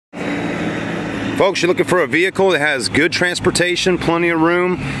Folks, you're looking for a vehicle that has good transportation, plenty of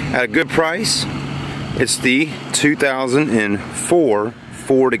room, at a good price. It's the 2004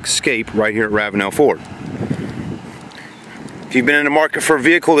 Ford Escape right here at Ravenel Ford. If you've been in the market for a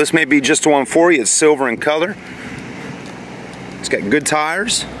vehicle, this may be just the one for you. It's silver in color. It's got good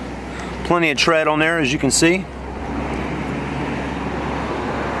tires, plenty of tread on there, as you can see.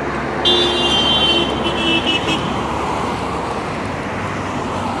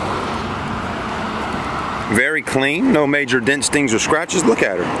 Very clean, no major dents, stings, or scratches. Look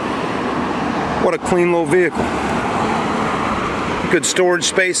at her. What a clean little vehicle. Good storage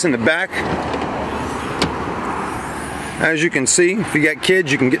space in the back. As you can see, if you got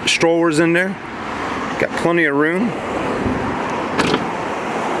kids, you can get strollers in there. Got plenty of room.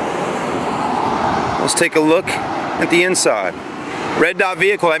 Let's take a look at the inside. Red dot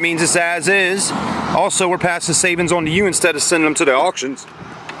vehicle, that means it's as is. Also, we're passing savings on to you instead of sending them to the auctions.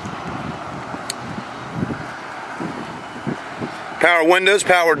 Power windows,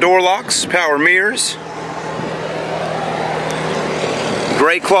 power door locks, power mirrors.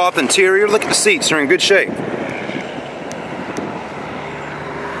 Gray cloth interior. Look at the seats, they're in good shape.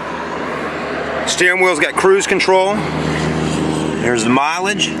 Steering wheel's got cruise control. There's the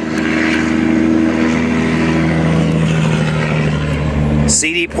mileage.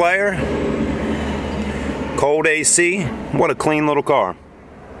 CD player. Cold AC. What a clean little car.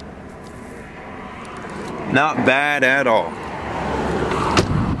 Not bad at all.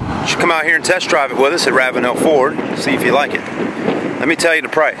 You should come out here and test drive it with us at Ravenel Ford. See if you like it. Let me tell you the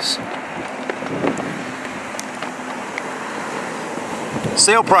price.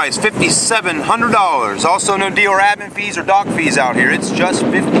 Sale price, $5,700. Also no dealer admin fees or dock fees out here. It's just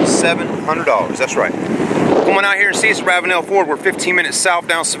 $5,700. That's right. Come on out here and see us at Ravenel Ford. We're 15 minutes south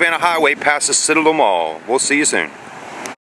down Savannah Highway past the Citadel Mall. We'll see you soon.